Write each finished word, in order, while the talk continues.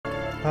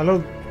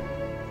Hello.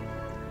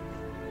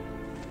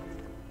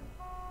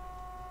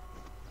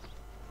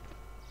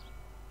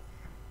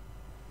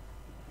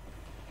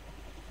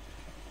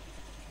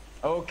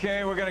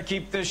 Okay, we're gonna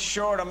keep this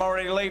short. I'm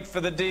already late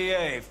for the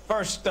DA.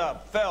 First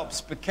up,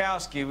 Phelps,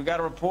 Bukowski. We got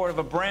a report of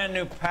a brand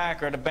new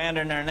Packard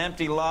abandoned in an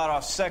empty lot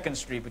off 2nd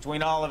Street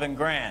between Olive and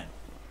Grand.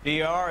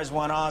 DR is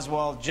one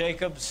Oswald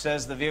Jacobs,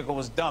 says the vehicle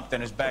was dumped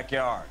in his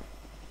backyard.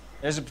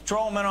 There's a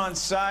patrolman on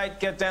site.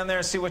 Get down there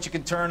and see what you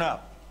can turn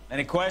up.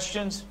 Any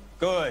questions?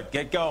 Good,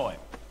 get going.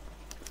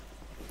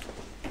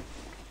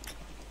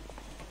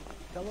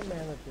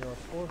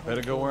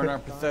 Better go earn our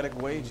pathetic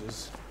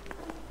wages.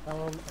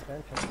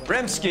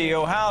 Rimsky,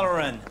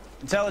 O'Halloran.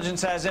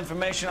 Intelligence has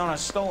information on a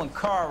stolen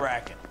car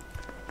racket.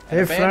 An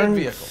abandoned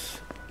vehicle.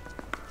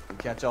 We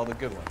catch all the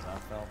good ones, huh,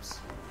 Phelps?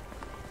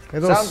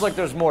 Sounds like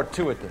there's more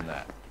to it than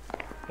that.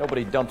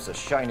 Nobody dumps a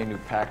shiny new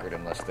Packard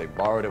unless they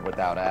borrowed it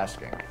without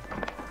asking.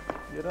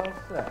 You don't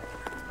say.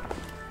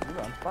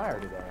 You're on fire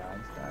today,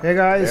 Einstein. Hey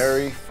guys.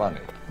 Very funny.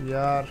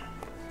 Yaar.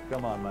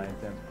 Come on, my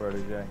intense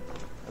protege.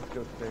 Let's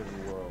go save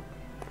the world.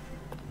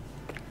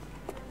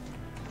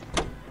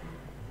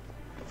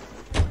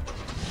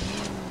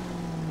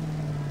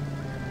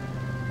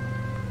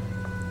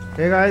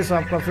 Hey guys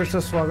आपका फिर से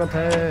स्वागत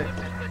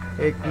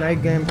है एक नए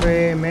game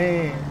पे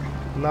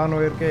में ला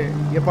Noire के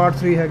ये पार्ट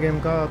 3 है गेम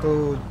का तो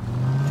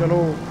चलो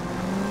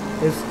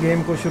इस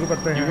गेम को शुरू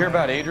करते हैं. You hear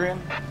about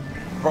Adrian?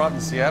 Broad in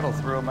Seattle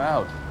threw him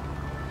out.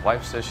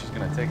 Wife says she's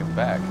going to take him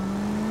back.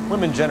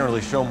 Women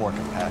generally show more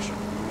compassion.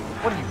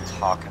 What are you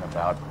talking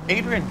about?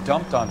 Adrian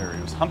dumped on her.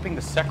 He was humping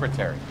the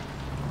secretary.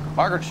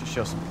 Margaret should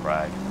show some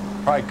pride.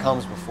 Pride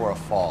comes before a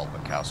fall,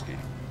 Bukowski.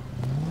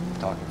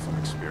 Talking from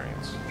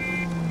experience.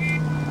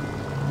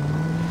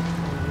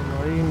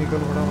 भाई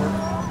निकल फटाफट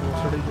वो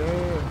सड़ी जाए.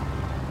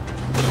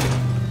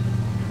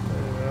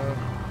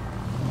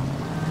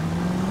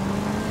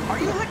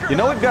 You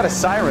know we've got a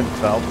siren,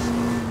 Phelps.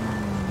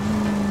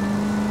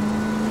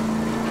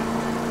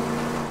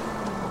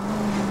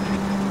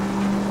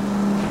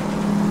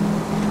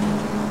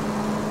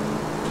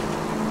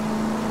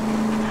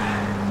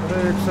 अरे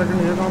एक second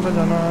ये कहाँ पे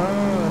जाना है?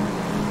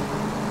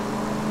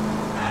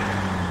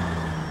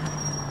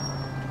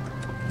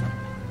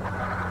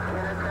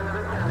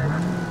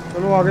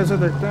 चलो आगे से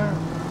देखते हैं.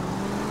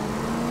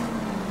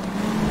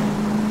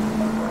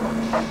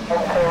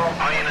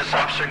 All units,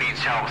 officer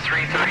needs help.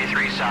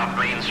 333 South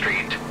Main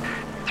Street.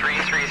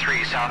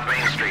 333 South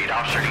Main Street.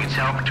 Officer needs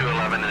help.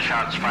 211 and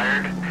shots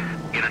fired.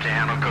 Unit to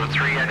handle code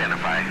 3.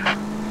 Identify.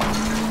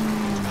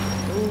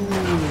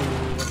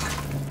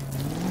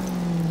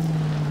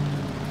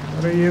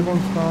 अरे ये कौन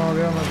सा आ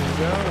गया? मैं भूल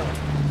गया.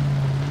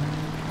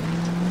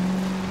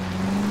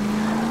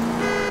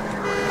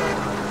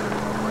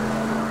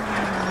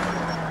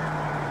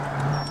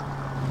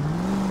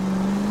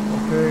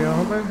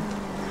 यहाँ पे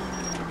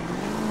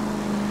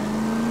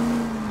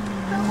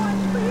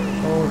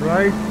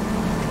ऑलराइट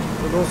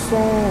तो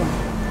दोस्तों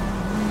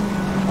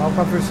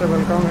आपका फिर से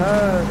वेलकम है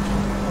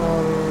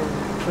और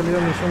चलिए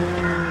मिशन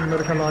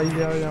मेरे ख्याल आ ही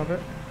गया यहाँ पे.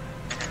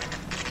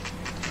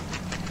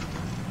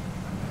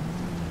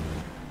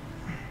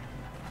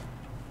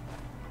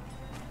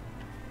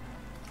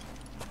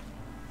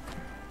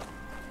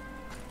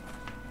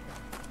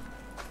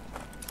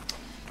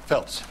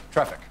 Phelps,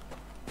 traffic.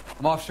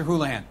 I'm Officer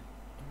Houlihan.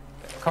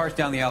 Car's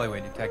down the alleyway,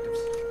 detectives.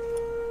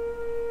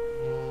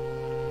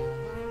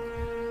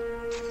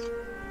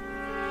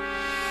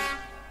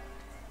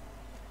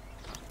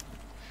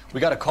 We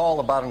got a call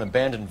about an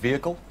abandoned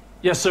vehicle.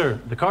 Yes, sir.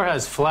 The car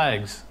has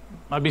flags.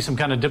 Might be some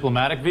kind of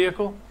diplomatic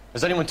vehicle.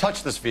 Has anyone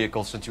touched this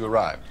vehicle since you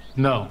arrived?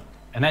 No.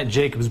 And that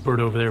Jacobs bird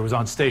over there was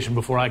on station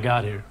before I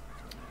got here.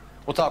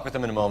 We'll talk with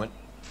him in a moment.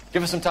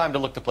 Give us some time to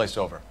look the place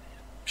over.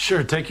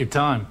 Sure, take your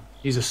time.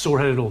 He's a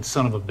sore-headed old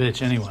son of a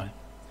bitch anyway.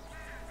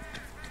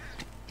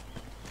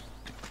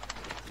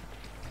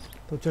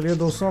 तो चलिए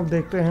दोस्तों अब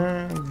देखते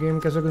हैं game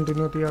कैसे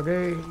continue होती है आगे.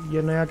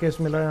 ये नया केस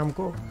मिला है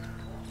हमको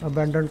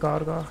अबैंडन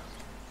कार का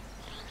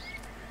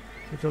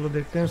तो चलो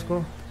देखते हैं इसको.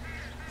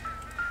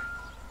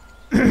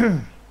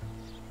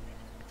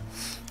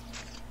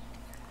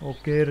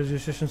 Okay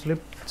registration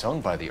slip. It's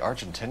owned by the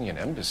Argentinian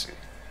embassy.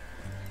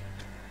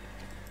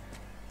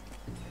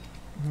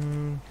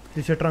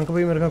 पीछे ट्रंक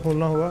भी मेरे का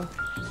खोलना होगा.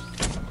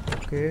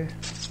 Okay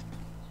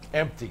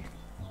Empty.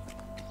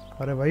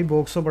 अरे भाई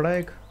बॉक्स तो बड़ा है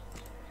एक.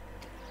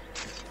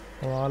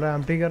 वाला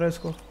एम्प्टी कर रहा है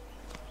इसको.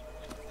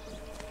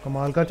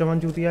 कमाल का चमन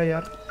चूतिया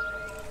यार.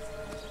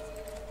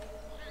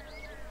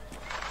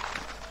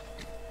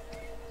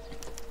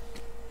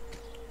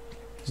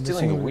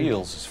 Stealing the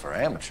wheels is for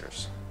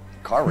amateurs.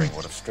 Car ring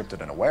would have stripped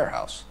it in a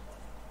warehouse.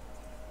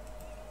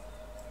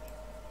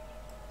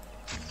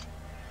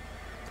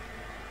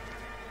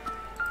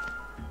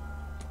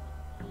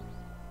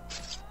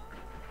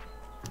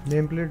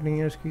 Name plate नहीं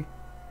है इसकी.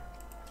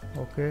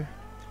 Okay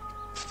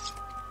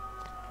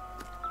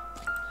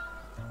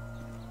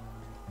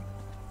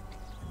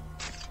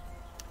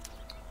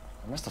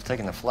I must have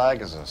taken the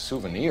flag as a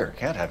souvenir.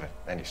 Can't have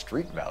any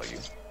street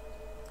value.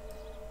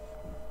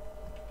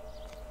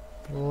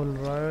 All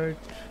right.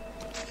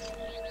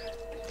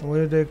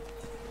 मुझे देख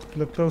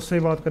लगता है उससे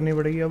ही बात करनी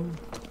पड़ेगी अब।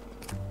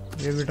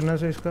 ये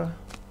विटनेस है इसका।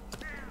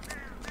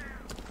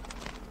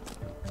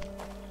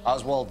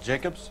 Oswald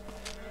Jacobs?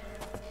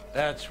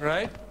 That's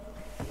right.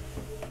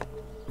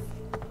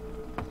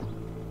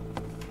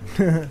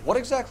 What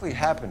exactly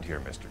happened here,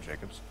 Mr.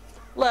 Jacobs?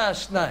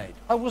 Last night,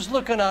 I was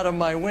looking out of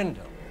my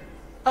window.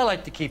 I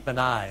like to keep an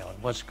eye on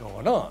what's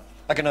going on.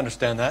 I can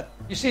understand that.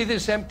 You see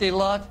this empty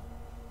lot?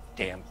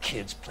 Damn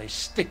kids play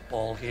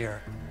stickball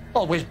here.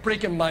 Always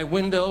breaking my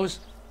windows.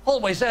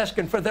 Always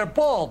asking for their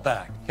ball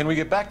back. Can we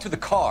get back to the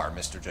car,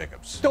 Mr.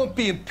 Jacobs? Don't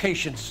be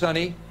impatient,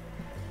 Sonny.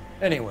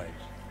 Anyways,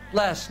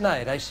 last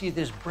night I see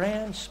this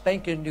brand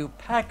spanking new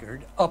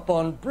Packard up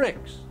on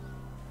bricks.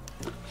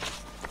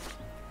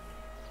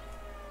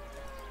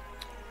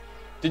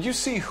 Did you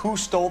see who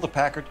stole the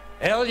Packard?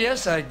 Hell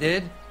yes, I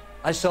did.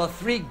 I saw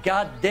 3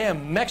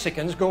 goddamn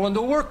Mexicans going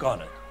to work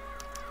on it.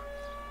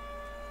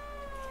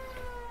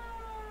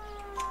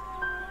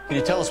 Can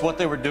you tell us what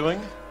they were doing?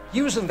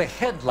 Using the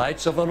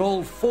headlights of an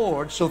old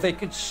Ford so they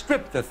could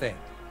strip the thing.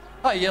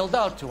 I yelled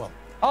out to them,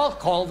 "I'll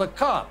call the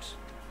cops."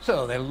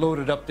 So they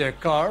loaded up their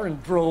car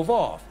and drove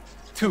off,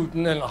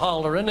 tooting and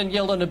hollering and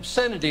yelling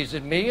obscenities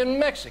at me in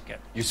Mexican.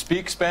 You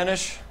speak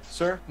Spanish,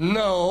 sir?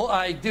 No,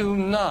 I do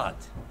not.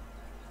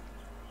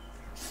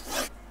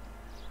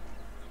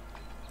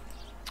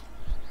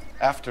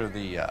 After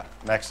the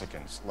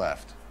Mexicans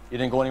left, you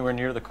didn't go anywhere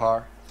near the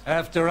car?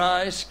 After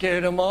I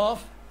scared them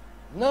off?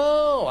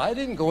 No, I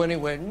didn't go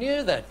anywhere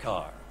near that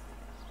car.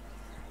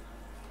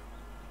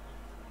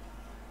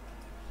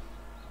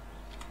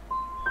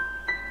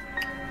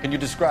 Can you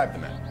describe the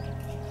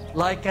men?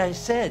 Like I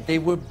said, they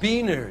were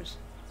beaners.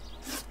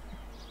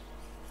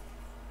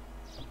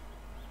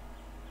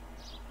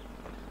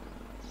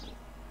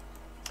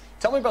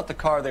 Tell me about the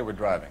car they were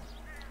driving.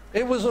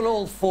 It was an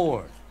old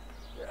Ford.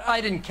 I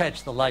didn't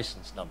catch the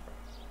license number.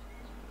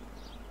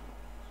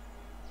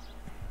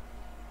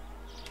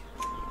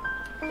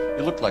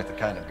 You look like the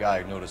kind of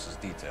guy who notices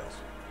details.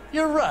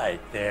 You're right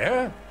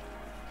there.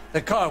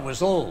 The car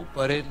was old,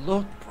 but it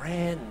looked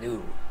brand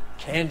new.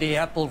 Candy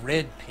apple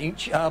red paint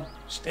job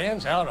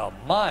stands out a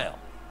mile.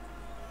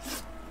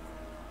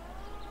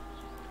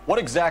 What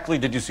exactly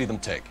did you see them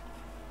take?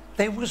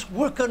 They was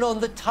working on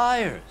the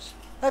tires.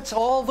 That's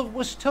all that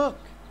was took.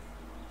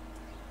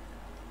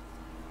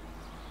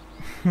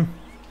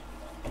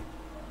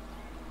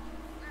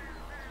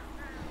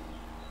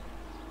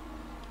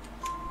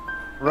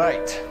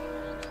 Right.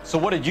 So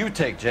what did you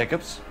take,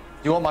 Jacobs?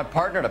 Do you want my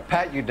partner to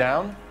pat you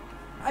down?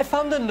 I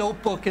found a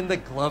notebook in the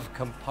glove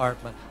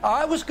compartment.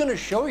 I was going to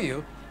show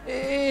you.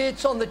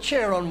 It's on the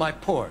chair on my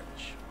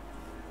porch.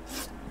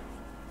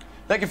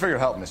 Thank you for your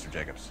help, Mr.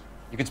 Jacobs.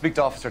 You can speak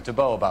to Officer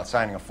Thibault about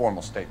signing a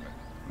formal statement.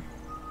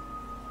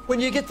 When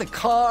you get the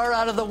car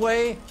out of the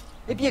way,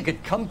 maybe you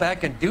could come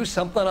back and do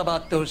something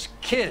about those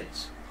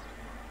kids.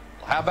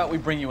 Well, how about we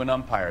bring you an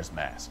umpire's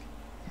mask?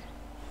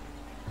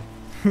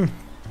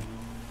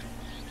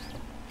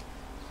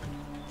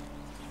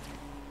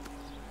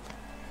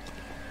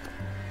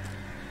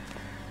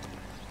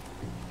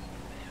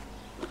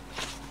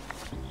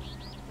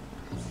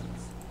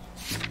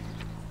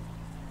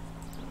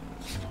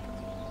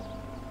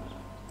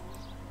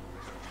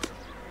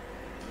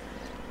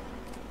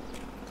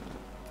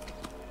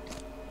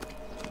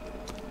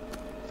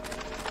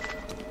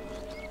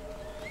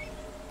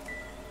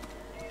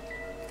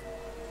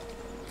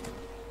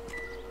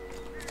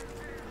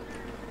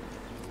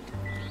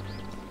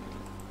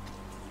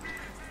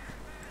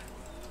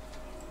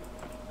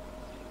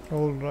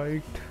 All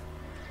right.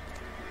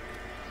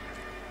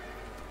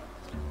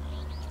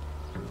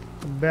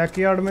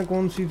 Backyard में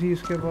कौन सी थी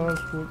इसके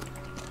पास?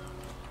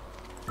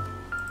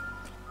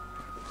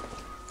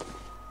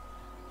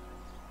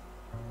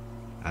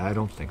 I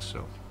don't think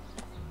so.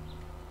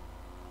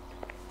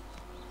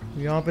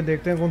 यहाँ पे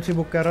देखते हैं कौन सी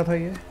book कह रहा था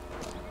ये.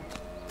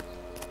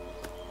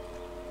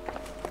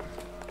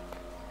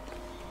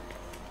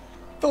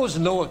 Those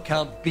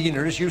no-account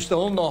beaners used to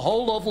own the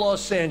whole of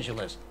Los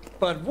Angeles,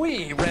 but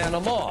we ran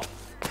them off.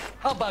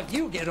 How about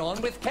you get on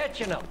with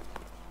catching them?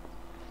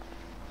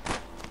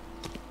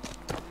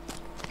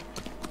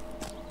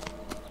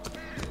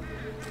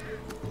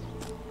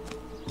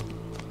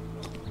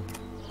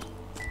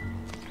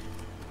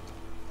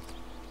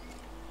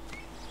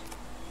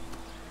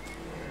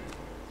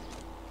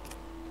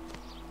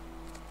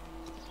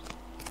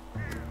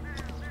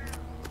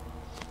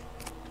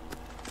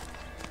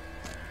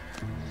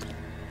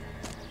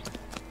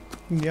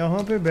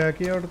 यहाँ पे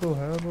बैकयार्ड तो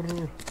है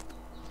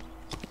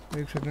पर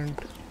एक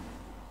सेकंड.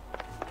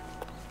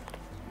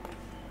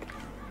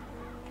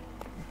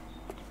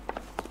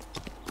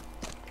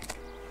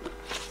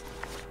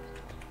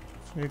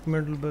 एक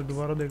मिनट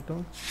दोबारा देखता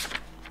हूँ.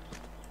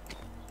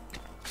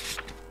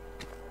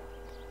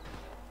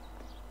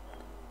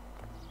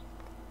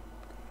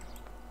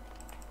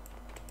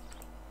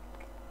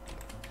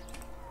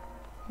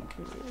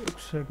 एक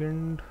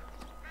second.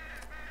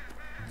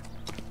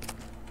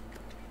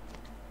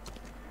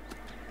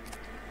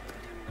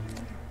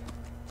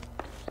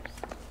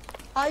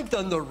 I've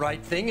done the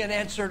right thing and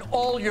answered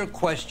all your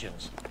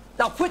questions.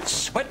 Now quit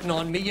sweating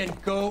on me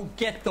and go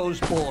get those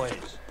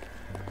boys.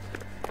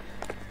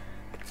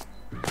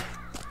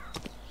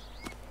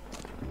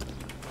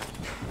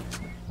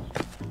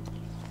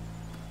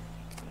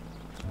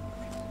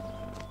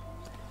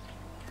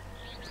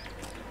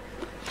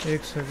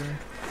 एक सेकंड।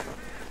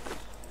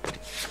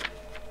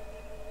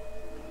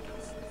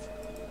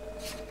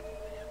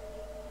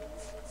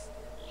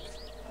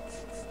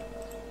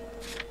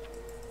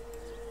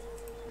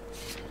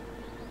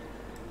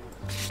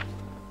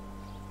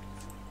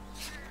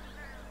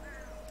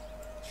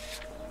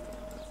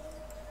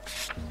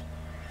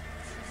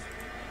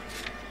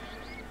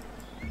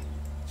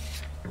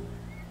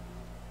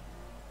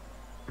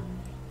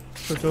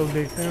 तो चलो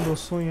देखते हैं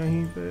दोस्तों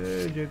यहीं पे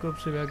जेकब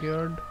से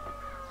बैकयार्ड।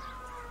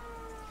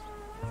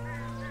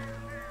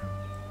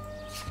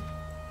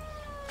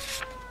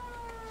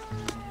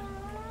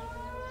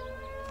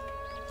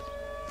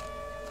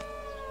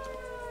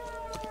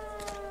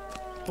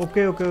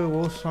 ओके ओके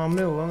वो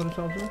सामने होगा मेरे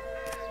हिसाब से।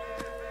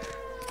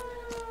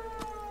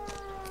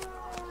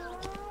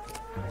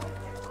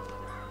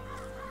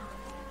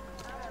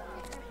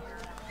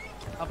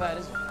 How bad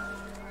is it?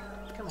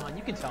 Come on,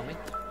 you can tell me.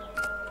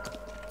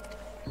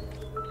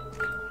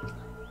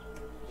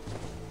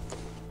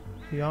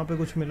 यहाँ पे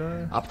कुछ मिला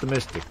है।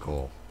 Optimistic,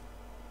 Cole.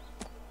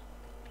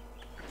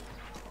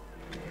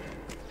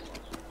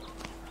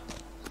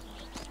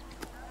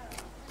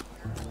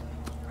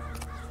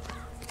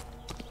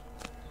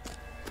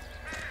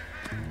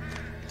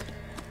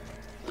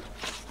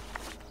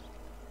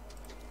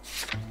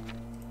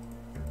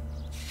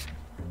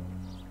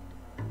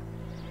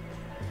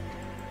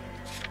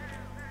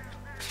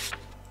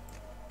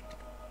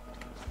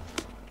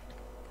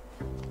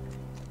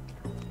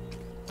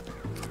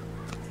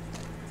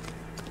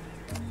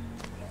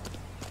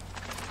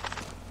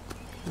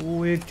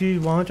 वो एक चीज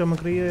वहां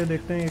चमक रही है,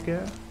 देखते हैं ये क्या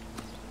है।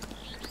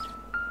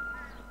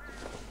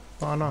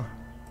 पाना।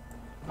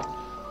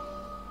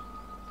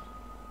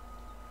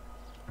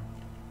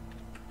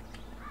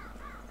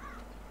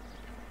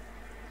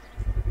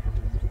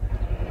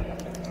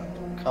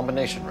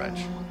 Combination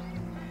wrench.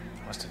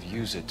 Must have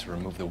used it to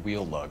remove the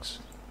wheel lugs.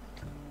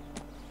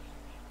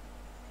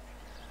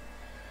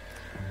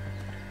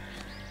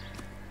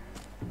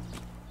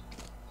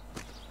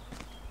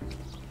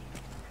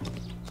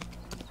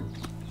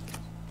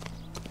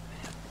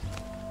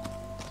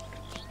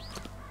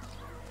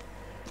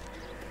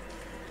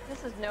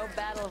 This is no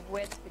battle of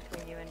wits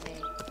between you and me.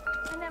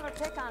 I never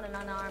pick on an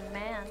unarmed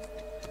man.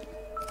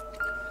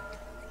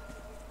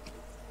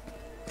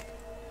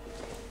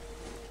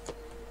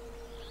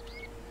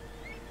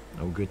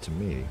 No good to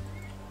me.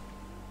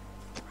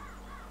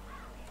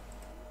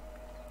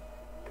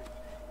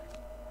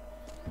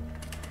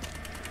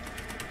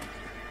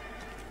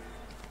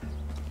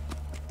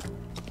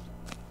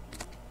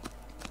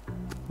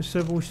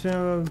 इससे पूछते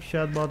हैं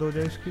शायद बात हो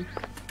जाए इसकी।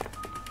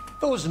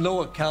 Those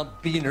no-account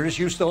beaners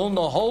used to own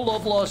the whole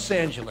of Los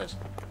Angeles,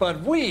 but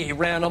we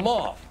ran them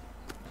off.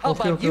 How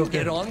about you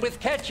get on with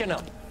catching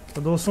them?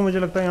 तो दोस्तों मुझे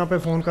लगता है यहाँ पे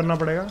फोन करना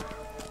पड़ेगा।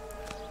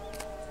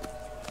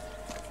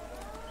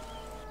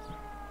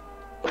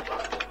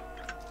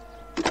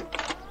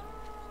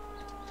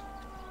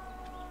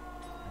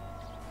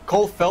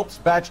 Cole Phelps,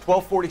 badge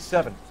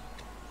 1247.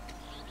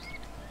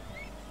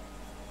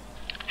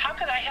 How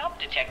could I help,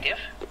 Detective?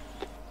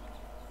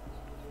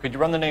 Could you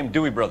run the name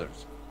Dewey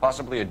Brothers?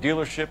 Possibly a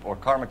dealership or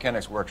car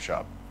mechanics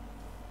workshop.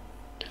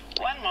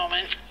 One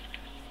moment.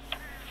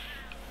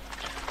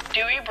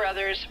 Dewey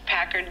Brothers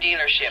Packard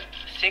Dealership,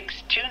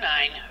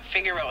 629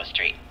 Figueroa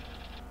Street.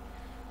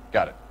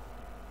 Got it.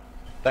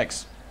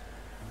 Thanks.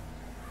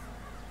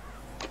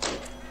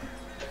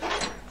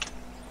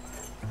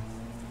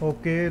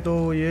 Okay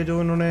तो ये जो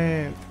इन्होंने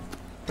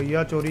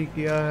पहिया चोरी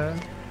किया है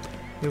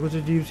ये कुछ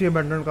अजीब सी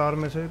अबैंडन कार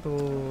में से, तो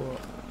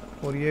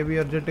और ये भी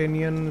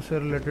अर्जेंटीनियन से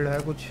रिलेटेड है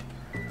कुछ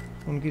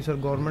उनकी सर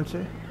गवर्नमेंट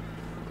से।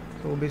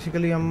 तो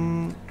बेसिकली हम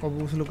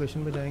अब उस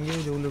लोकेशन पे जाएंगे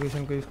जो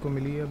लोकेशन को इसको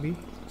मिली है अभी,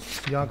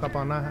 जहाँ का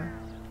पाना है।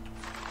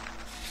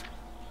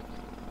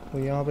 तो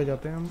यहाँ पे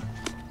जाते हैं हम।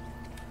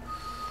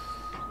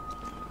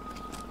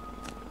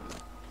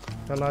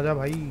 चल आजा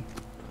भाई।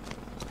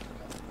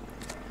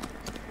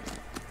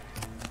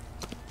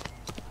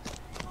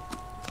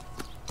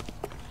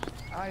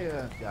 I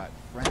got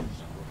friends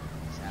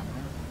working this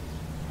happening.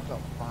 How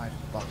about $5?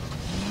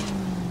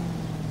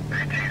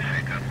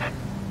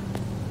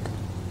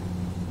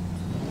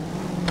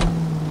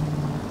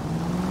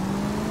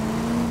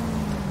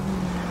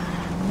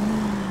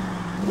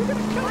 You're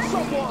gonna kill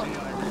someone!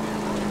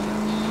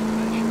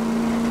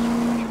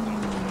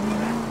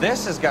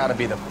 This has got to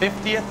be the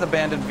 50th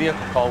abandoned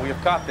vehicle call we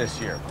have caught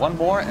this year. One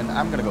more and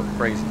I'm going to go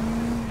crazy.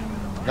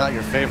 Not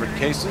your favorite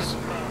cases?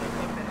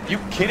 You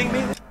kidding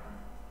me?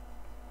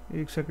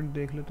 एक second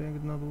देख लेते हैं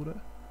कितना दूर है।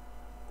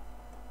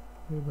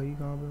 ये भाई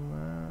कहाँ पे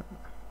मैं?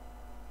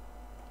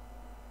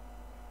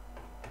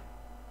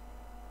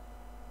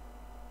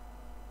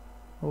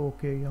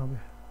 ओके यहाँ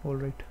पे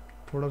ऑलराइट,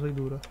 थोड़ा सा ही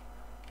दूर है।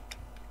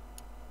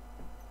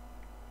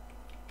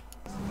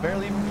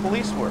 Barely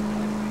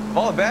Of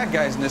all the bad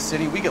guys in this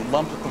city, we get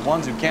lumped with the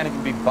ones who can't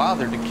even be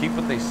bothered to keep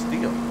what they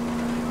steal.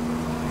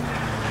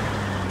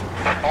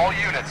 All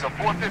units, a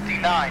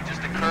 459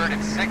 just occurred at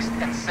 6th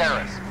and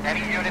Saris.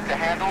 Any unit to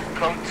handle,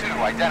 code 2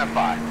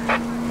 identified.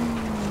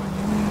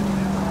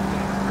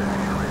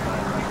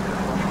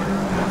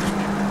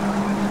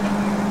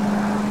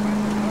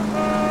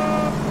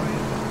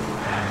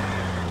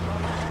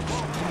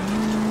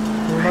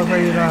 थोड़ा सा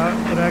ही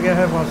रह गया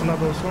है फासला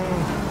दोस्तों,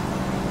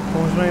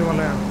 पहुंचने ही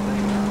वाले हैं,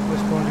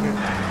 बस पहुंच गए।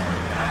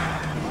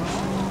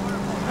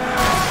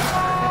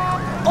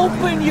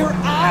 Open your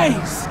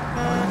eyes!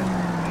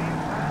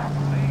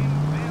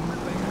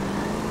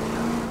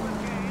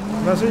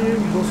 वैसे ये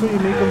दोस्तों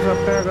यूनिक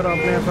कंसेप्ट है, अगर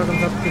आपने ऐसा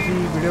कंसेप्ट किसी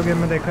वीडियो गेम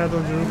में देखा है तो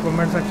जरूर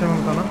कमेंट सेक्शन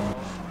में बताना।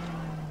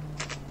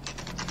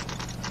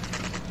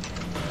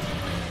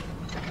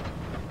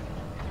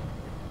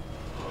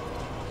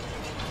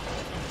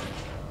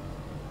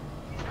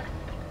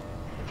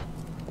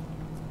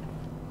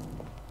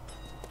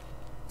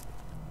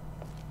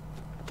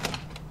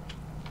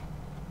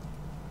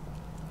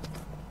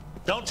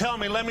 Don't tell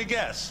me, let me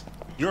guess.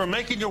 You were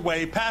making your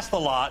way past the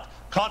lot,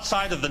 caught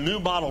sight of the new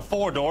Model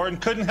 4 door, and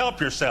couldn't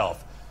help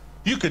yourself.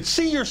 You could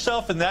see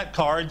yourself in that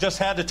car and just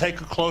had to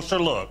take a closer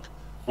look.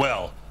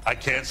 Well, I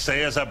can't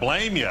say as I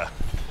blame you.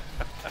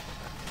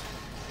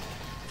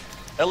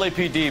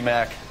 LAPD,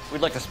 Mac.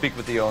 We'd like to speak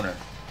with the owner.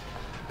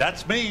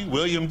 That's me,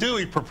 William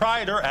Dewey,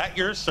 proprietor, at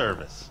your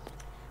service.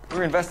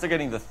 We're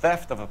investigating the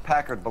theft of a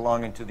Packard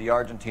belonging to the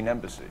Argentine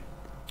embassy.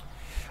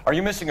 Are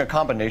you missing a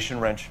combination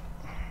wrench?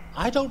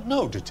 I don't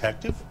know,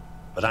 Detective,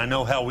 but I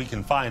know how we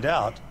can find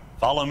out.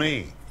 Follow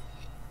me.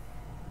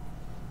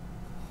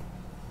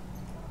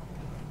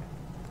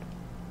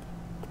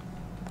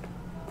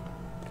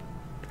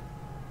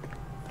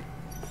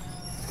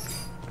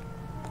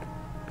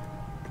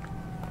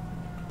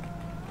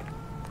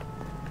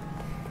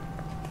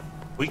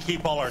 We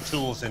keep all our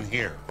tools in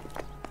here.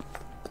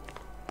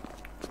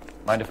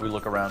 Mind if we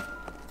look around?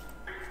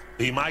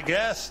 Be my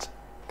guest.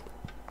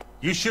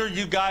 You sure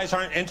you guys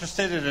aren't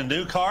interested in a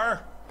new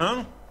car?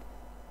 Huh?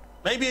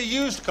 Maybe a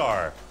used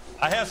car.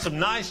 I have some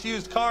nice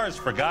used cars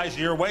for guys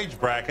in your wage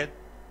bracket.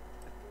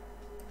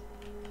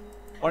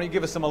 Why don't you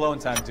give us some alone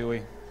time,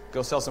 Dewey?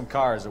 Go sell some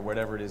cars or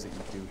whatever it is that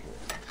you do here.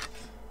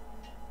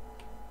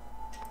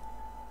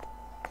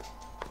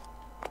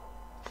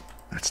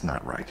 That's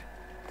not right.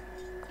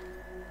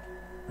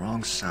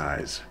 Wrong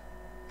size.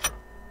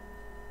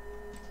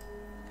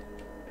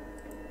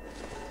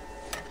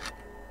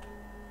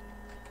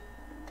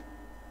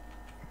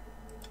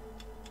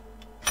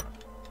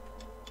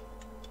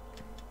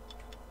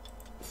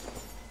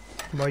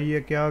 भाई ये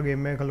क्या game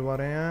में खिलवा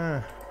रहे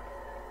हैं?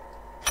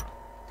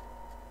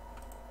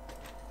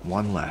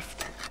 One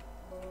left.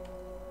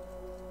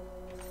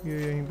 ये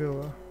यहीं पे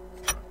होगा.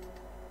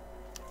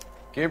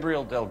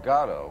 Gabriel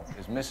Delgado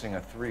is missing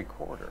a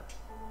 3/4.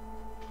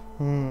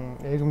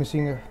 एक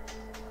मिसिंग है.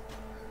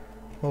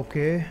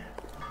 ओके.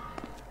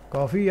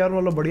 काफ़ी यार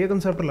मतलब बढ़िया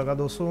कंसेप्ट लगा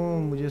दोस्तों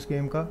मुझे इस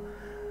गेम का.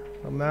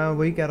 मैं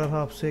वही कह रहा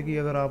था आपसे कि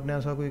अगर आपने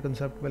ऐसा कोई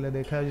कंसेप्ट पहले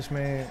देखा है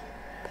जिसमें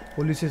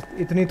पुलिस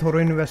इतनी थोरो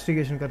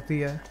इन्वेस्टिगेशन करती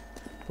है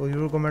तो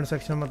जरूर कमेंट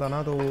सेक्शन में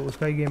बताना, तो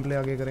उसका ही गेम प्ले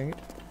आगे करेंगे.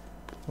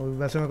 और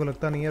वैसे मेरे को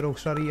लगता नहीं है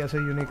रॉकस्टार ही ऐसे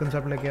यूनिक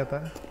कंसेप्ट लेके आता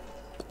है.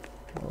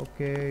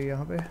 ओके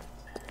यहाँ पे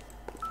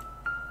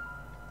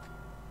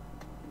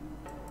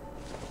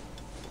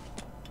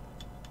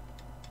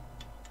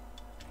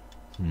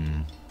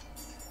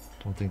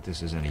Don't think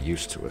this is any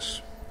use to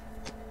us.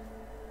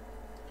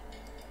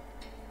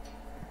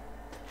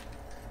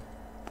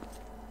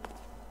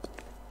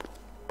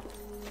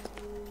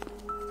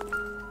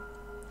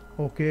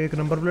 Okay एक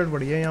नंबर प्लेट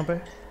बढ़िया है यहाँ पे.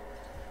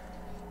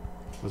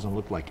 Doesn't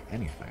look like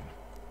anything.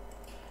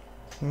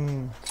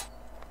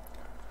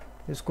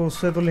 इसको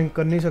उससे तो लिंक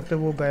कर नहीं सकते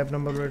वो गायब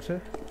नंबर प्लेट से.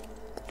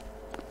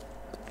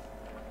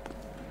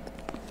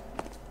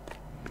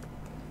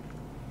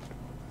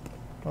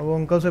 अब वो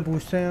अंकल से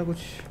पूछते हैं, कुछ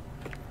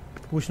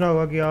पूछना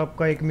होगा कि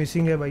आपका एक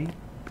मिसिंग है भाई.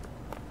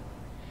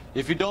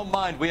 If you don't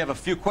mind, we have a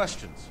few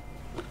questions.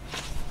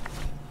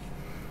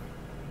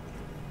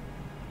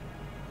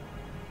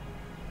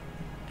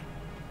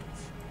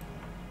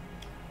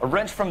 A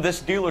wrench from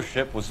this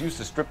dealership was used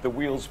to strip the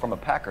wheels from a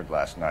Packard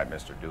last night,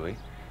 Mr. Dewey.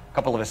 A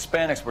couple of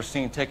Hispanics were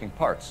seen taking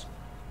parts.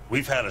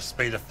 We've had a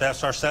spate of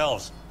thefts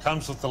ourselves.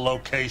 Comes with the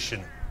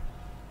location.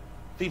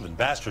 Thieving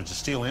bastards will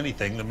steal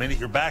anything the minute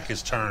your back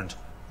is turned.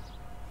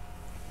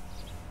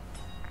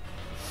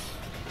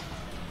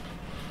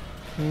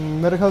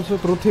 मेरे ख्याल से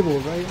truth ही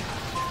बोल रहा है.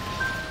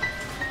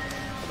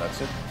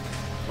 That's it.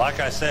 Like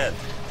I said,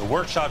 the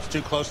workshop's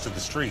too close to the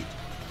street.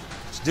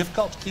 It's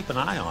difficult to keep an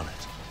eye on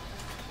it.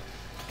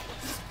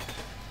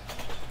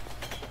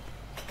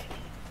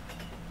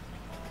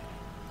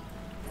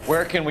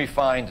 Where can we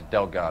find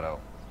Delgado?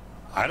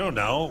 I don't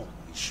know.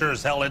 He sure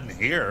as hell isn't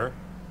here.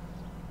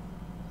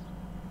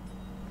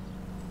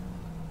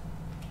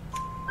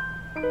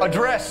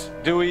 Address,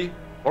 Dewey,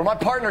 or my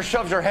partner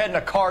shoves your head in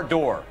a car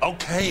door.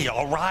 Okay,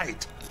 all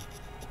right.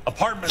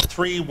 Apartment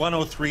 3,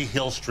 103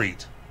 Hill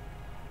Street.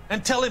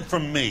 And tell him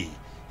from me,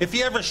 If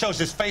he ever shows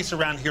his face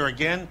around here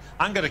again,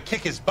 I'm gonna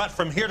kick his butt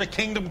from here to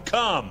Kingdom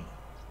Come.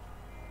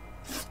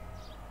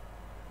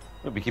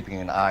 We'll be keeping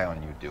an eye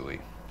on you, Dewey,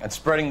 and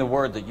spreading the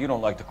word that you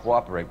don't like to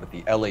cooperate with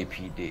the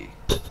LAPD.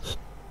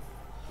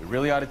 We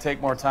really ought to take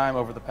more time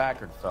over the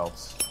Packard,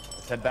 Phelps.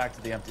 Let's head back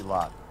to the empty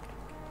lot.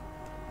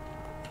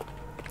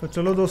 तो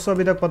चलो दोस्तों,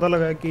 अभी तक पता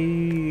लगा कि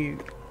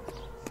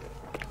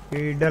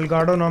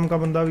Delgado नाम का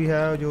बंदा भी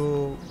है जो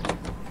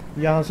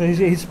यहाँ से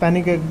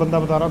हिस्पैनिक एक बंदा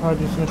बता रहा था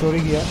जिसने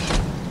चोरी किया।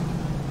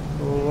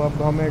 तो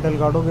अब हमें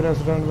डेलगाडो के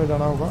रेस्टोरेंट में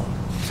जाना होगा,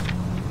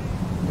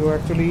 जो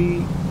एक्चुअली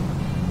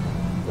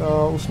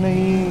उसने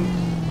ही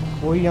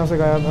वही यहाँ से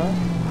गाया था।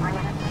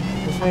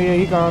 उसने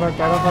यही कह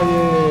रहा था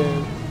ये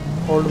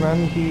ओल्ड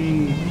मैन की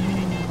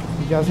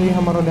जैसे ही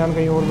हमारा ध्यान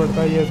कहीं और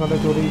बढ़ता है ये सारे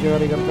चोरी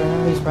चकारी करते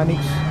हैं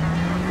हिस्पैनिक्स।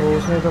 तो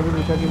उसने कभी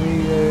पूछा कि भाई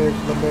ये इस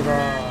बंदे का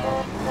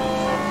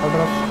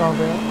एड्रेस कहाँ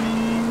पे है।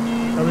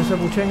 अब इससे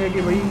पूछेंगे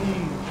कि भाई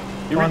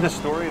You read this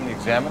story in the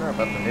Examiner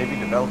about the Navy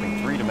developing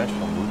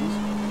three-dimensional movies?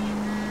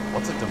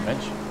 What's a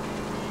dimension?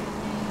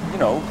 You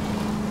know,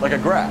 like a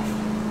graph.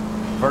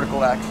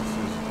 Vertical axis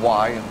is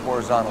Y and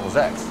horizontal is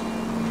X.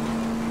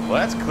 Well,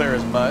 that's clear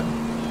as mud.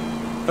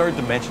 Third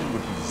dimension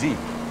would be Z.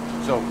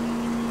 So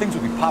things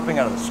would be popping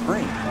out of the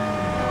screen.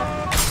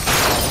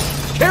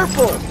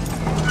 Careful!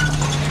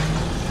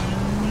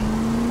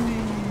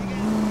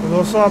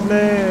 दोस्तों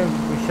आपने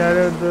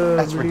शायद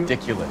That's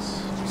ridiculous.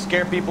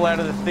 Scare people out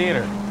of the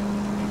theater.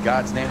 In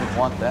God's name would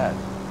want that.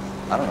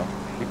 I don't know.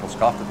 People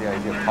scoffed at the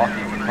idea of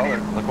talking in color.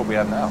 Look what we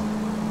have now.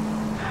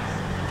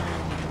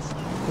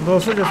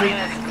 दोस्तों जैसे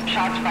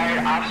Shots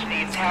fired off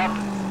needs help.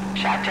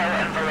 Chateau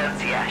and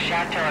Valencia.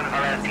 Chateau and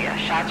Valencia.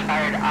 Shots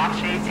fired off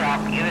needs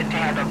help. Unit to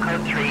handle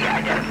code 3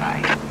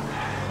 identified.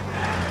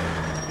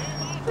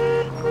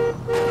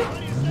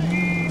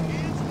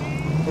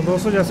 तो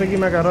दोस्तों जैसे कि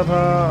मैं कह रहा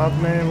था,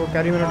 आपने वो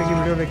कैरी मिनटी की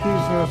वीडियो देखी,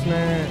 इसमें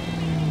उसने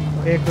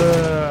एक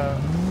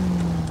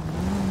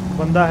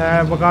बंदा है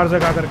वकार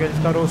जगह करके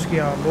जिसका रोस्ट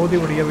किया। बहुत ही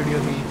बढ़िया वीडियो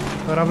थी।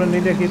 अगर आपने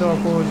नहीं देखी तो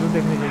आपको जरूर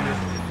देखनी चाहिए।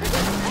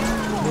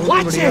 बहुत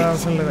ही बढ़िया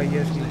आसन लगाई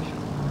है इसकी।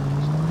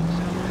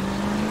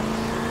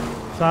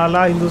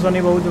 साला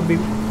हिंदुस्तानी बहू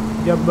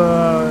जब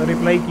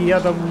रिप्लाई किया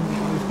तब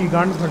उसकी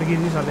गांड फट गई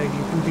थी साले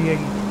की, टूटी है।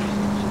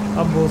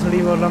 अब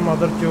भोसड़ी वाला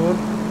मदर चोर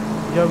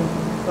जब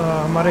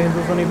हमारे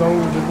हिंदुस्तानी बहू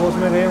बिग बॉस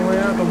में गए हुए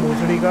हैं तो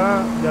भोसड़ी का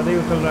ज़्यादा ही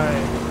उछल रहा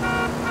है।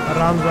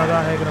 आराम ज़्यादा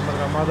है एक नंबर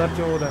का, मदर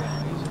चोर है।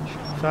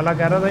 साला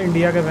कह रहा था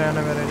इंडिया के फैन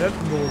है मेरे, जब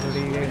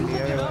भोसड़ी के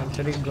इंडिया के फैन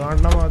चली गांड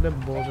ना मारते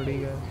भोसड़ी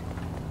के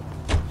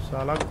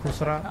साला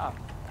खुसरा।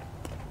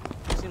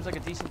 Seems like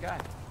a decent guy.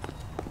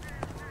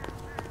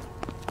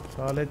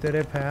 साले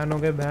तेरे फैन हो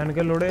गए बहन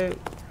के लोड़े,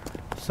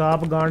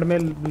 सांप गांड में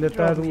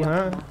लेता है तू,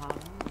 हैं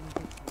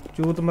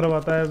चूत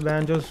मरवाता है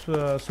बहन जो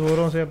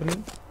सूरों से अपनी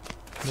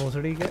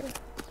भोसड़ी के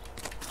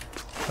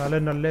साले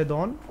नल्ले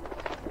दोन।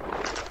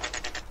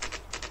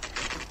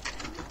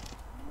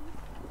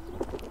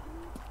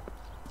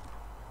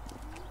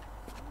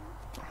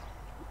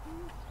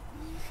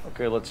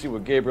 Okay, let's see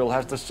what Gabriel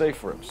has to say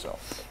for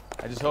himself.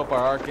 I just hope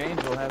our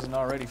Archangel hasn't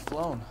already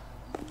flown.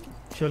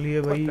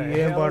 चलिए भाई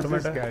ये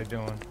अपार्टमेंट है।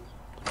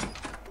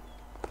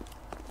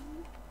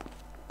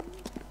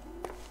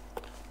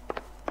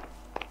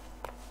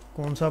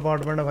 कौन सा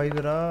अपार्टमेंट है भाई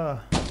तेरा?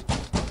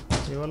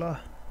 ये वाला?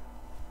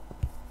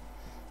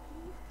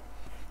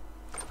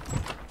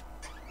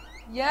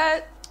 Yeah.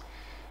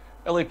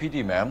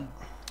 LAPD, ma'am.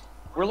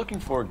 We're looking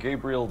for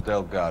Gabriel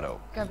Delgado.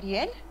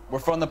 Gabriel?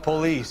 We're from the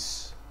police.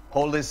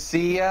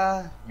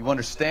 Policia, you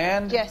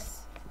understand? Yes,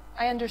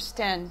 I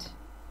understand.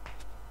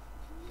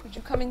 Could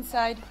you come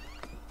inside?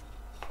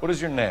 What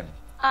is your name?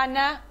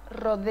 Ana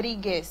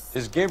Rodriguez.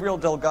 Is Gabriel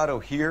Delgado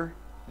here,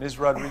 Ms.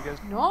 Rodriguez?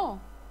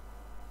 No.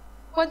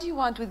 What do you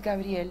want with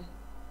Gabriel?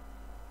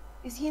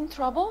 Is he in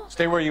trouble?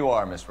 Stay where you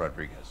are, Ms.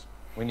 Rodriguez.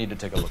 We need to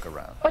take a look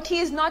around. But he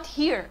is not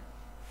here.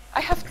 I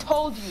have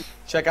told you.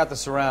 Check out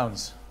the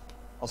surrounds.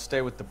 I'll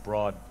stay with the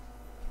broad.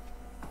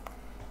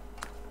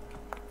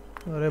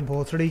 अरे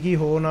भोसड़ी की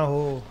हो ना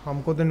हो,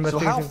 हमको तो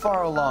investigation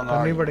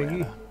करनी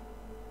पड़ेगी।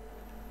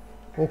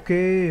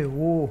 ओके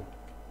वो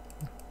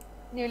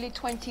Nearly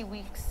 20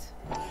 weeks.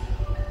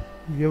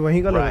 ये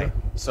वहीं का लग रहा है।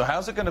 So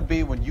how's it going to be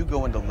when you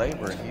go into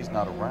labor and he's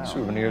not around?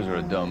 Souvenirs are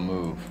a dumb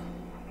move.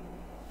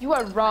 You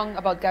are wrong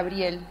about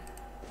Gabriel.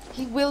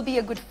 He will be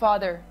a good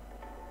father.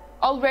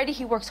 Already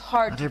he works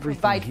hard to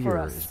provide for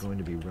us. Is going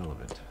to be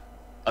relevant.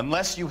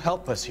 Unless you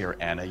help us here,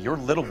 Anna, your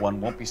little one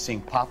won't be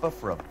seeing Papa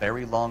for a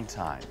very long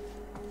time.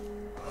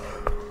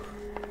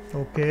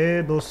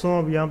 Okay दोस्तों,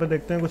 अब यहाँ पे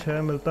देखते हैं कुछ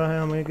है मिलता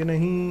है हमें कि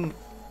नहीं।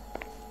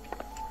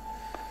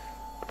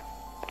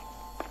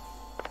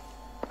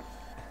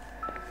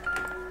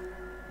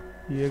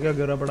 ये क्या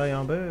गिरा पड़ा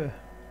यहाँ पे?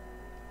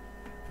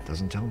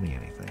 Doesn't tell me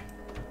anything.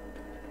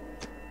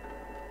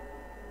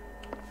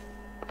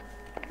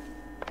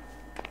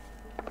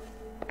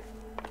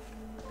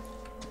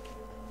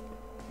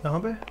 यहाँ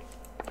पे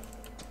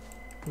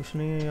कुछ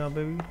नहीं है। यहाँ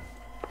पे भी,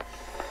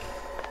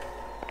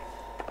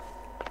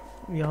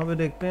 यहाँ पे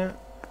देखते हैं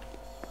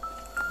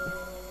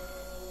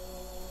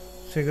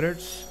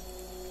cigarettes.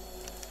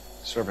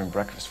 Serving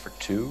breakfast for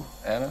two,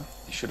 Anna?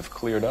 You should have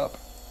cleared up.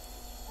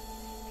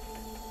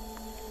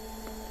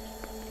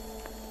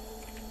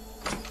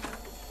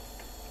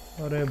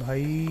 अरे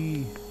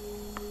भाई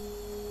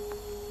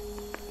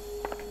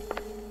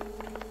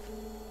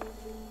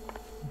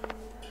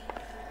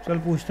चल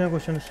पूछते हैं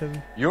क्वेश्चन इससे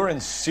भी. You're in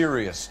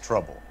serious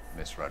trouble,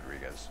 Miss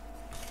Rodriguez.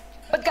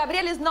 But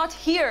Gabriel is not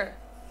here.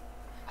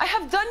 I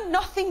have done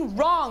nothing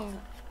wrong.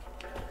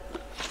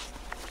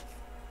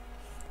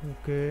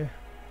 Okay.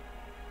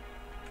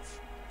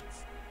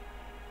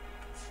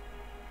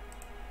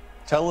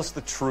 Tell us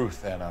the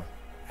truth, Anna.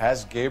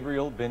 Has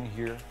Gabriel been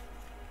here?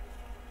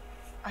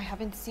 I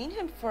haven't seen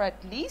him for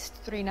at least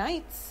 3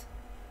 nights.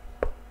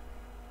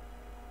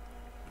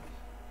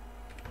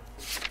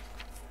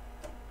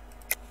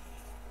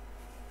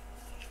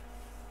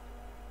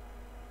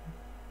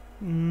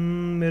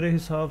 मेरे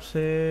हिसाब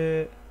से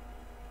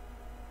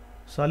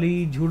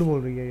साली झूठ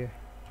बोल रही है ये.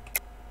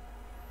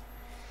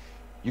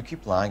 You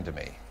keep lying to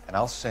me, and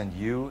I'll send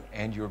you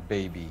and your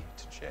baby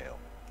to jail.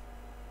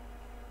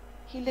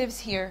 He lives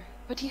here,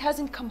 but he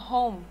hasn't come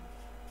home.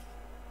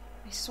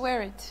 I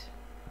swear it.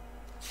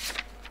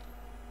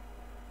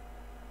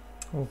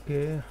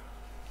 Okay.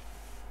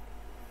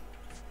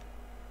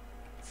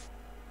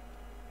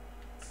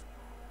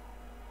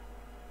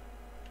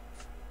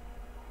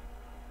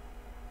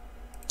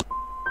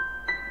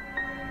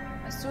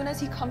 As soon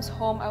as he comes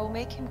home, I will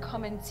make him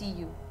come and see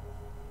you.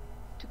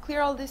 To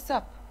clear all this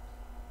up.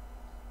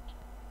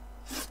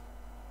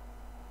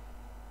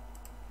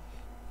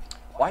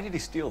 Why did he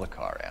steal the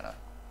car, Anna?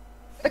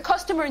 The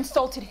customer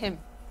insulted him.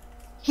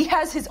 He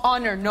has his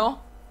honor, no?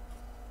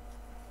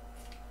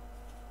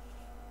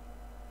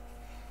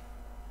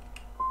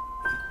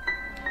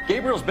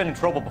 Gabriel's been in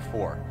trouble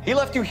before. He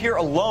left you here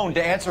alone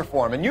to answer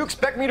for him, and you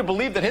expect me to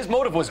believe that his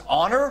motive was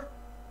honor?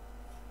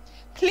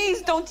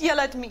 Please don't yell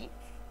at me.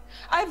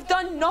 I've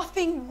done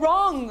nothing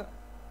wrong.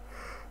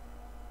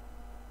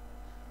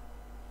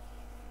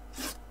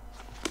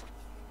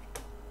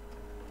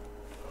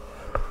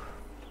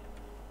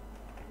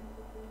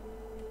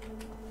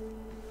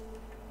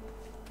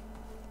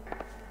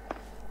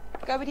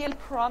 Gabriel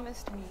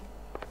promised me.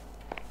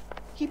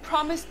 He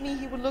promised me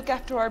he would look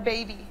after our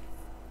baby.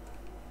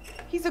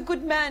 He's a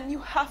good man. You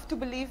have to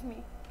believe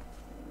me.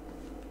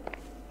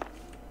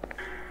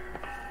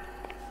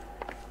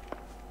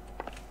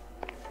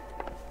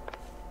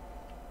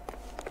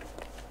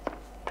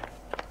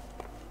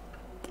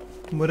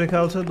 मेरे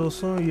ख्याल से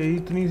दोस्तों यही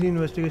इतनी सी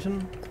investigation.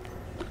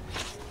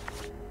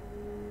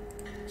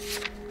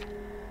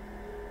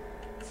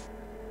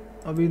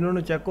 अभी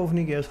इन्होंने check of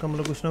नहीं किया, इसका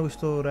मतलब कुछ ना कुछ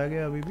तो रह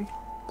गया अभी भी.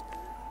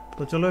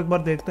 तो चलो एक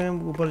बार देखते हैं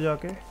ऊपर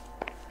जाके.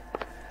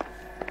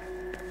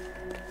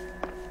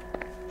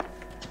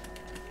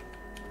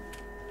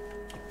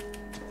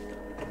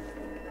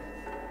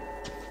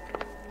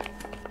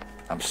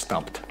 I'm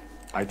stumped.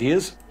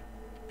 Ideas?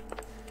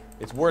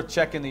 It's worth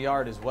checking the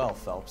yard as well,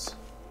 Phelps.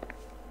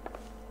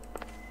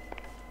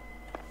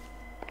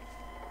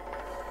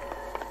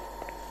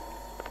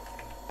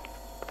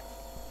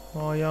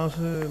 हाँ यहाँ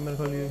से मेरे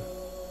ख्याल ये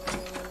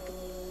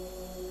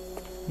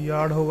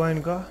यार्ड होगा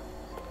इनका.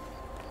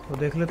 तो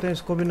देख लेते हैं,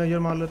 इसको भी नज़र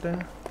मार लेते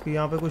हैं कि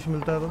यहाँ पे कुछ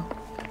मिलता है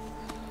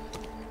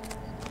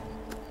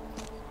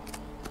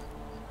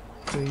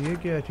तो ये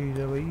क्या चीज़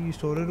है भाई?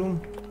 Storage room.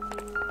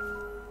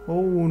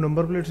 ओह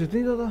नंबर प्लेट्स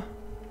इतनी ज़्यादा,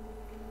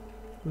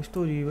 कुछ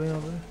तो अजीब है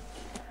यहाँ पे.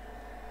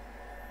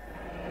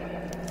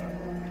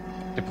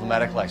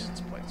 Diplomatic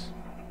license plates.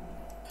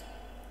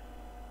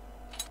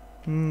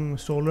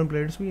 Stolen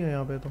plates भी हैं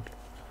यहाँ पे तो.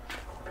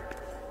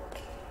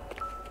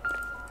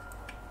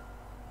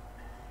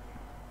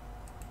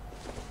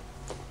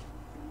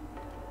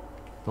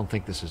 Don't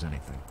think this is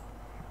anything.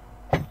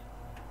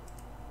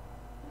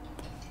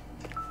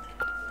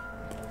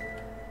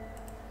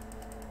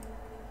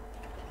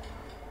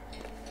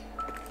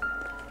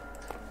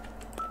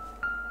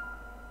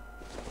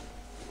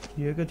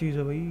 ये क्या चीज़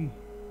है भाई?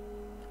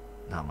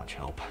 Not much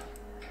help.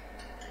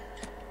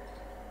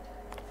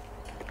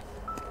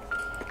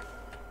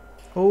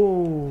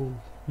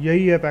 ओह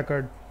यही है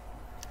पैकर्ड.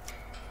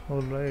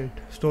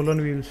 Alright, stolen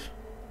wheels.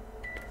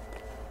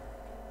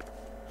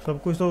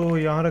 सब कुछ तो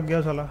यहाँ रख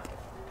गया साला.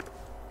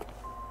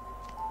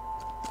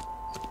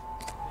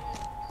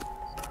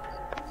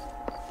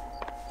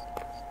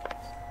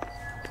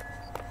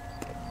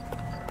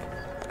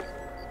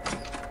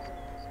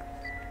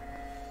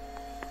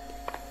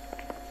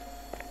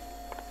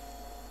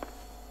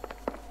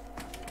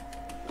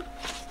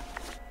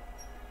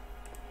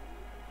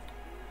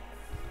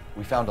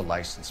 We found a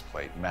license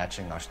plate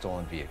matching our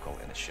stolen vehicle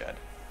in the shed.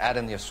 Add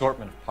in the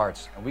assortment of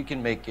parts, and we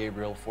can make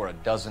Gabriel for a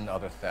dozen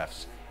other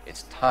thefts.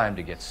 It's time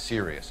to get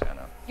serious,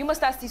 Anna. You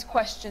must ask these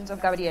questions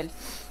of Gabriel.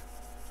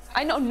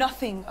 I know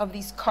nothing of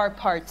these car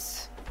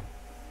parts.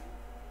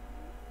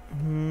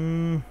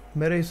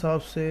 मेरे हिसाब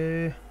से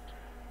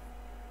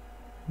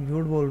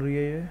झूठ बोल रही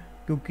है ये,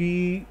 क्योंकि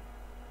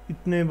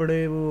इतने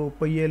बड़े वो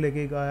पहिए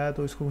लेके आया है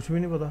तो इसको कुछ भी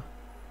नहीं पता.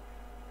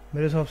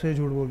 मेरे हिसाब से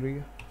झूठ बोल रही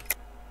है.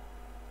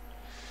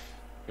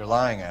 You're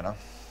lying, Anna.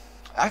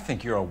 I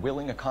think you're a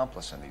willing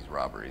accomplice in these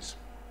robberies.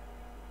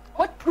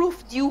 What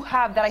proof do you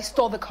have that I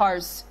stole the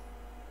cars?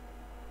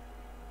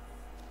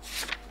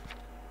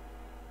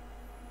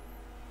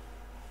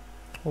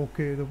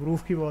 Okay तो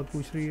प्रूफ की बात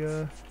पूछ रही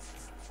है।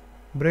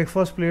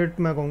 ब्रेकफास्ट प्लेट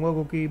मैं कहूँगा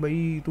क्योंकि भाई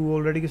तू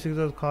ऑलरेडी किसी के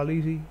साथ खा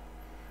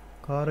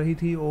रही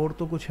थी और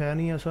तो कुछ है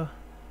नहीं ऐसा।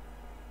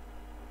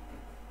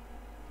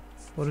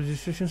 और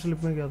रजिस्ट्रेशन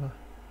स्लिप में क्या था?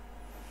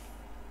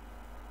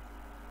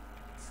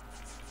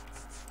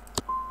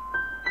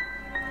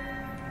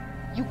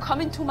 You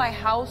come into my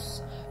house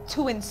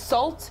to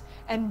insult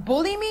and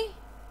bully me?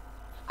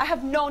 I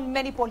have known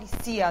many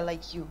policia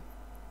like you.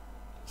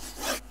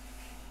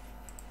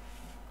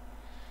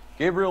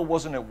 Gabriel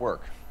wasn't at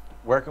work.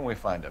 Where can we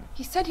find him?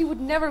 He said he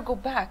would never go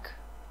back.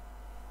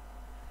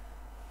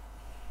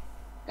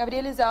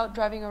 Gabriel is out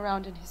driving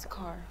around in his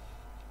car.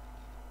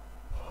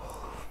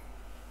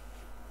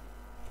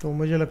 तो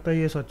मुझे लगता है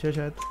ये सच है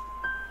शायद।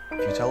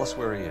 If you tell us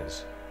where he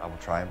is, I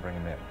will try and bring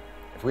him in.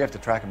 If we have to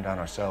track him down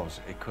ourselves,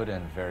 it could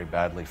end very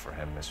badly for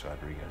him, Miss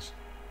Rodriguez.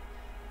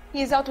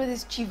 He is out with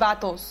his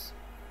chivatos,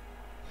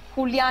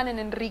 Julian and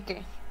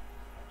Enrique.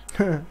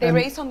 They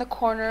race on the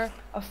corner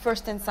of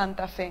First and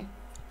Santa Fe.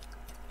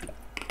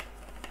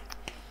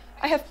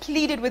 I have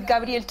pleaded with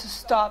Gabriel to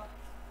stop,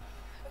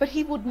 but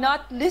he would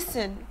not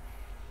listen.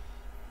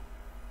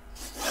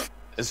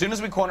 As soon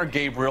as we corner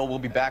Gabriel, we'll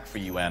be back for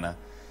you, Anna.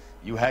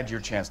 You had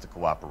your chance to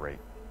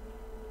cooperate.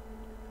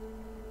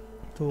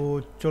 तो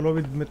चलो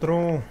भी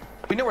मित्रों।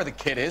 We know where the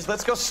kid is.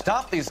 Let's go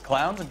stop these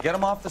clowns and get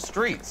them off the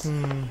streets.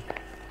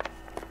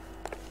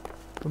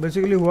 तो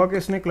basically हुआ कि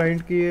इसने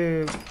client की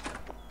ये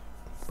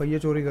पहिए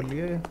चोरी कर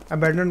लिए।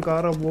 अबैंडन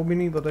कार, अब वो भी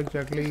नहीं पता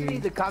एग्जैक्टली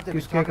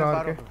किसके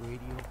कार के।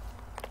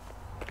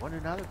 Want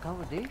another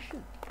accommodation?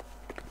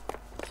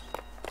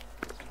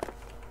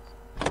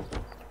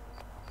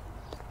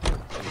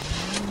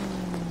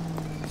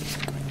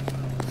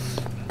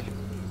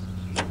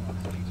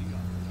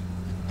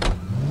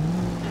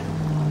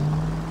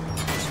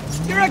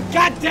 You're a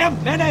goddamn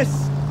menace!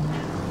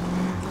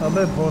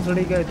 अबे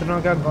भोसड़ी का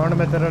इतना क्या गांड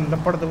में तेरा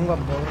लपड़ दूंगा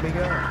भोसड़ी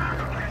का।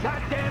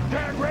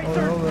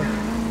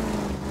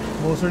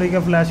 भोसड़ी के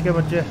फ्लैश के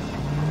बच्चे।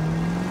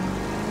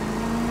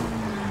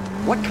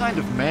 What kind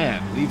of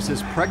man leaves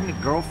his pregnant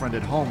girlfriend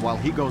at home while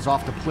he goes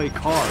off to play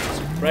cards?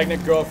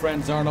 Pregnant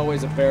girlfriends aren't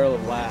always a barrel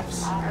of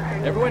laughs.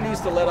 Everyone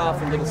needs to let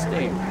off a little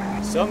steam.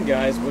 Some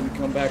guys wouldn't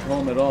come back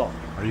home at all.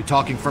 Are you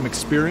talking from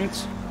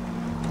experience?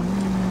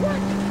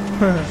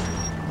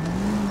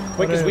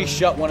 Quick as we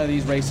shut one of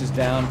these races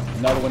down,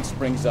 another one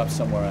springs up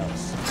somewhere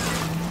else.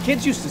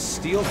 Kids used to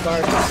steal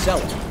cars and sell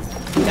them.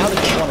 Now they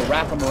just want to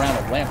wrap them around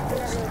a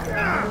lamppost.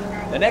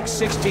 The next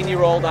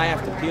 16-year-old I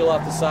have to peel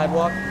off the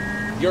sidewalk,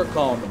 you're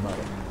calling the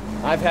mother.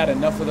 I've had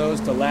enough of those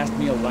to last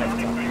me a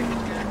lifetime.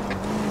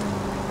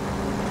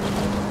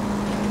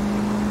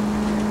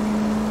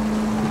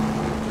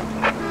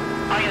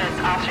 All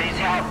units, officers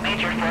help.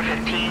 Major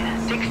 415,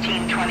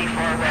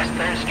 1624 West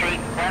 3rd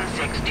Street,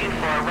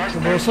 1624 West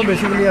 3rd दोस्तों Street.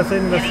 Basically ऐसे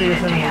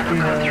investigation होती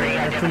है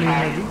actually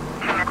में भी।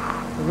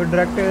 अगर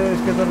direct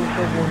इसके तरफ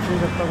तो पहुंच नहीं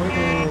सकता कोई,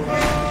 तो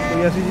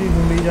कोई ऐसी चीज़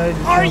ढूंढी जाए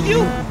जिससे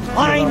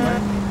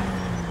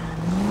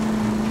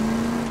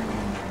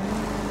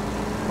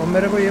और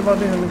मेरे को ये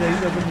बातें समझ आई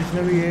कि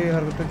जिसने भी ये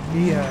हरकत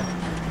की है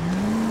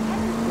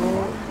तो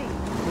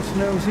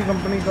उसने उसी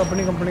कंपनी का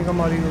अपनी कंपनी का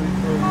मारी यूज़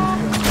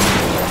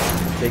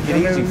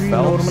किया।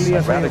 नॉर्मली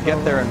ऐसा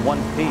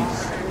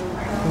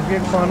क्योंकि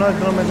एक पाना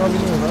इतना महंगा भी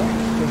नहीं होगा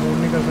कि मूव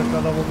नहीं कर सकता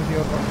था वो किसी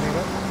और कंपनी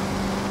का।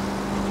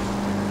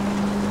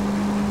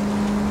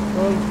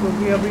 तो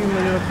क्योंकि अभी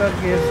मुझे लगता है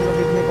केस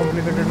अभी इतने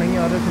कॉम्प्लिकेटेड नहीं आ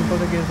रहे, सिंपल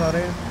से केस आ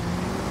रहे हैं।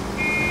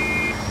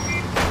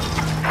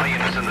 All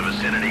units in the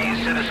vicinity,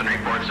 citizen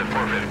reports at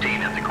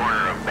 415 at the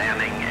corner of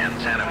Banning and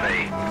Santa Fe.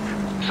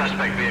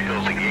 Suspect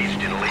vehicles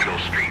engaged in illegal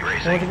street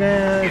racing.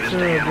 Units to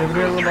handle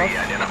code 3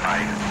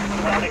 identified.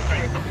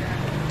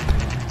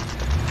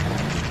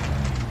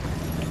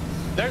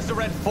 There's the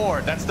red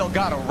Ford. That's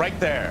Delgado right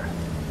there.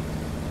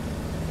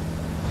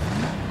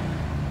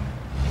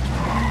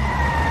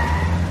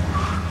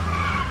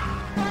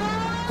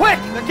 Quick!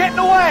 They're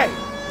getting away!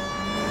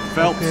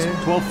 Phelps,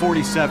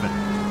 1247.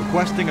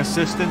 Requesting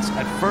assistance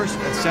at First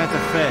and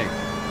Santa Fe.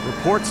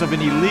 Reports of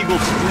an illegal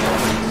street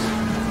race.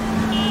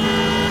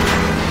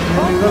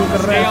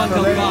 Stay on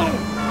Delgado.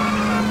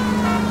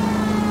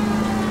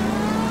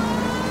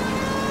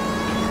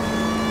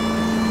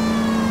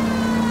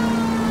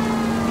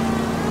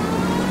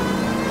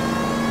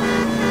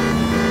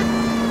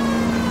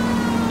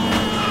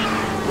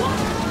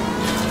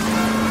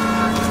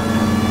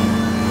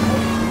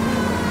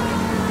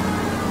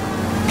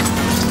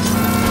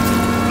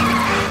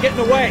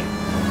 Getting away.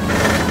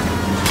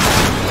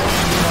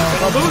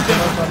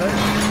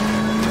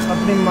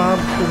 अपनी माँ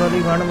पुरानी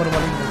गाड़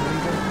मरवानी।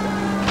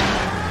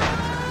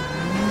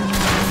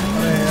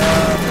 अरे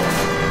यार,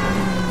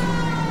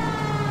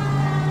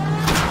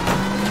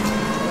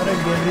 अरे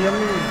गेंडियम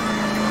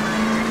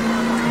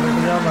बैठ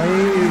जा भाई।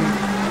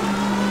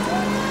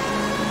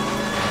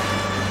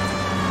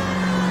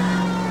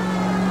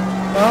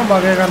 कहाँ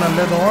भागेगा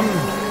नल्ले दोन?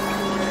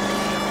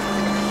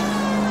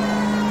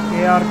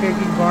 ARK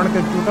की गांड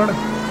के चूतड़।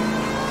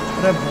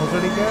 अरे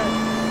भोसड़ी क्या?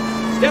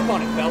 Step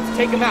on it, Phelps.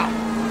 Take him out.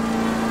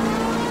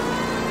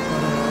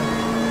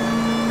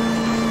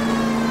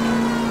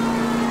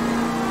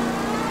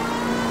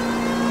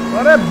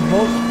 अरे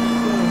बहुत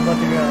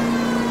बच गया।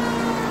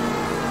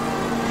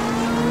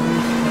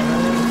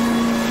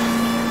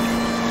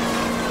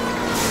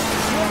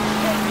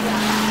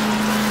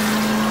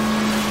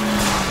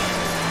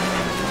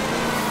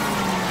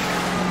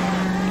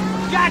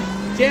 God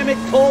damn it,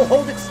 Cole,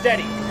 hold it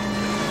steady.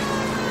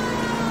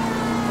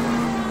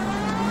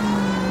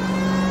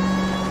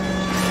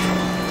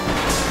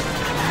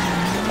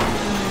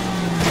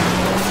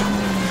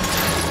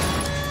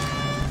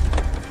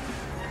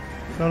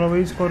 चलो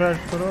भाई इसको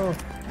रेस्ट करो।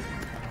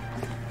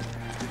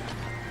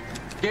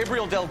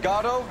 Gabriel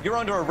Delgado, you're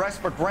under arrest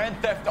for grand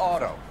theft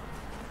auto.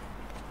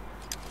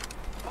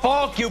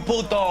 Fuck you,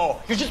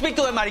 puto! You should speak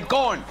to the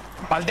maricon.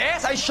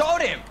 Valdez, I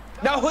showed him.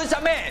 Now who's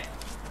the man?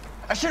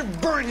 I should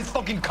burn his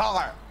fucking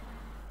car.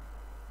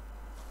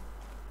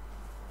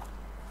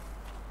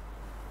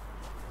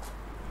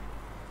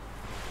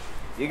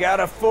 You got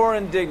a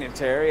foreign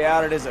dignitary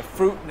outed as a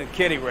fruit and a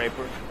kitty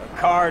raper, a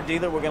car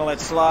dealer we're gonna let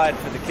slide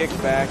for the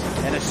kickback,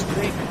 and a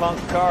street punk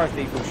car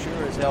thief who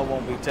sure as hell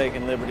won't be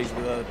taking liberties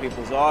with other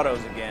people's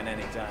autos again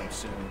anytime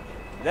soon.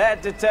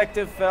 That,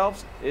 Detective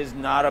Phelps, is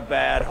not a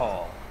bad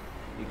haul.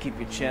 You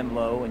keep your chin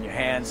low and your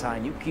hands high,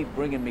 and you keep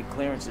bringing me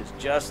clearances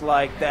just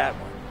like that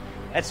one.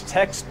 That's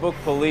textbook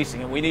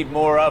policing, and we need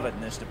more of it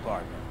in this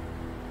department.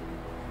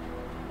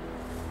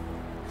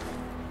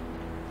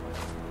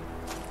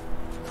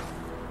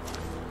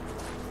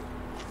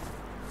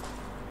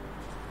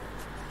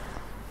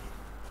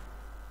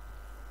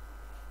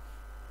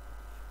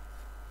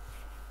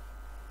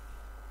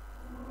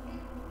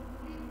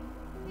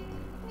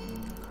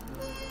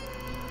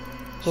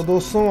 तो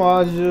दोस्तों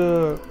आज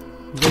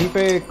यहीं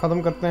पे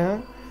ख़त्म करते हैं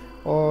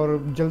और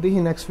जल्दी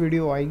ही नेक्स्ट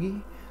वीडियो आएगी,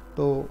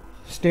 तो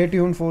stay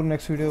tune for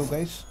next video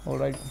guys.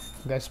 Alright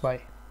guys, bye.